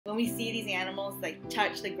When we see these animals like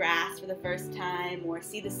touch the grass for the first time or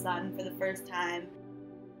see the sun for the first time,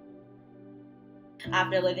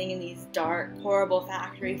 after living in these dark, horrible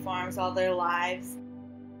factory farms all their lives,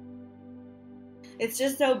 it's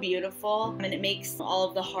just so beautiful, and it makes all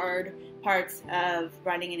of the hard parts of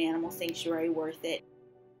running an animal sanctuary worth it.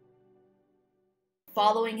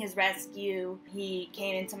 Following his rescue, he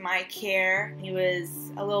came into my care. He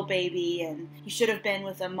was a little baby and he should have been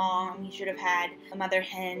with a mom. He should have had a mother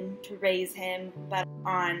hen to raise him, but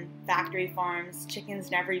on factory farms, chickens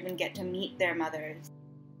never even get to meet their mothers.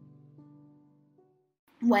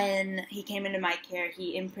 When he came into my care,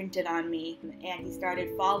 he imprinted on me and he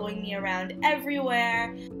started following me around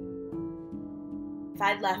everywhere. If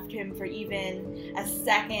I'd left him for even a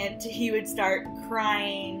second, he would start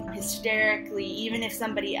crying hysterically. Even if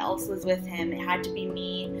somebody else was with him, it had to be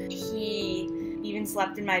me. He even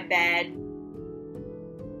slept in my bed.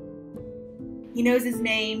 He knows his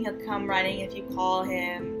name. He'll come running if you call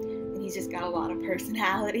him, and he's just got a lot of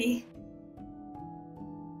personality.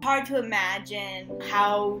 Hard to imagine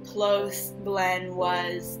how close Glenn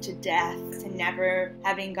was to death, to never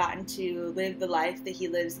having gotten to live the life that he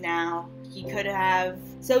lives now. He could have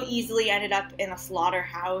so easily ended up in a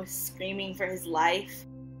slaughterhouse screaming for his life.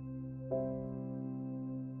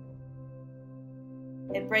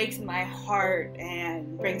 It breaks my heart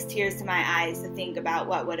and brings tears to my eyes to think about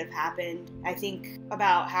what would have happened. I think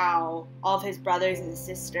about how all of his brothers and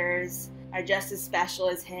sisters are just as special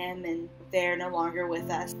as him, and they're no longer with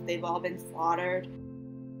us. They've all been slaughtered.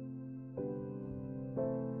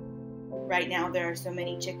 Right now there are so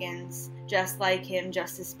many chickens just like him,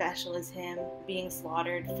 just as special as him, being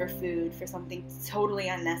slaughtered for food, for something totally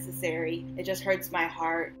unnecessary. It just hurts my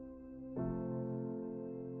heart.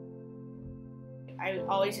 I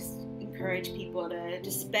always just encourage people to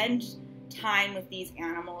just spend time with these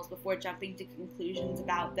animals before jumping to conclusions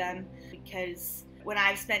about them, because when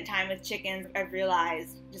I've spent time with chickens, I've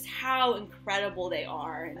realized just how incredible they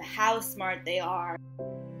are and how smart they are.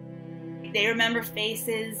 They remember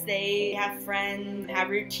faces, they have friends, have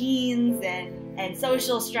routines and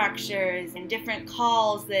social structures and different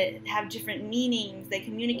calls that have different meanings. They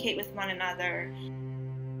communicate with one another.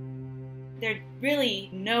 They're really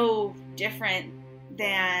no different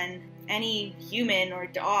than any human or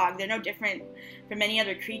dog. They're no different from any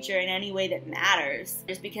other creature in any way that matters.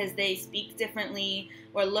 Just because they speak differently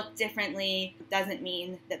or look differently doesn't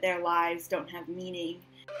mean that their lives don't have meaning.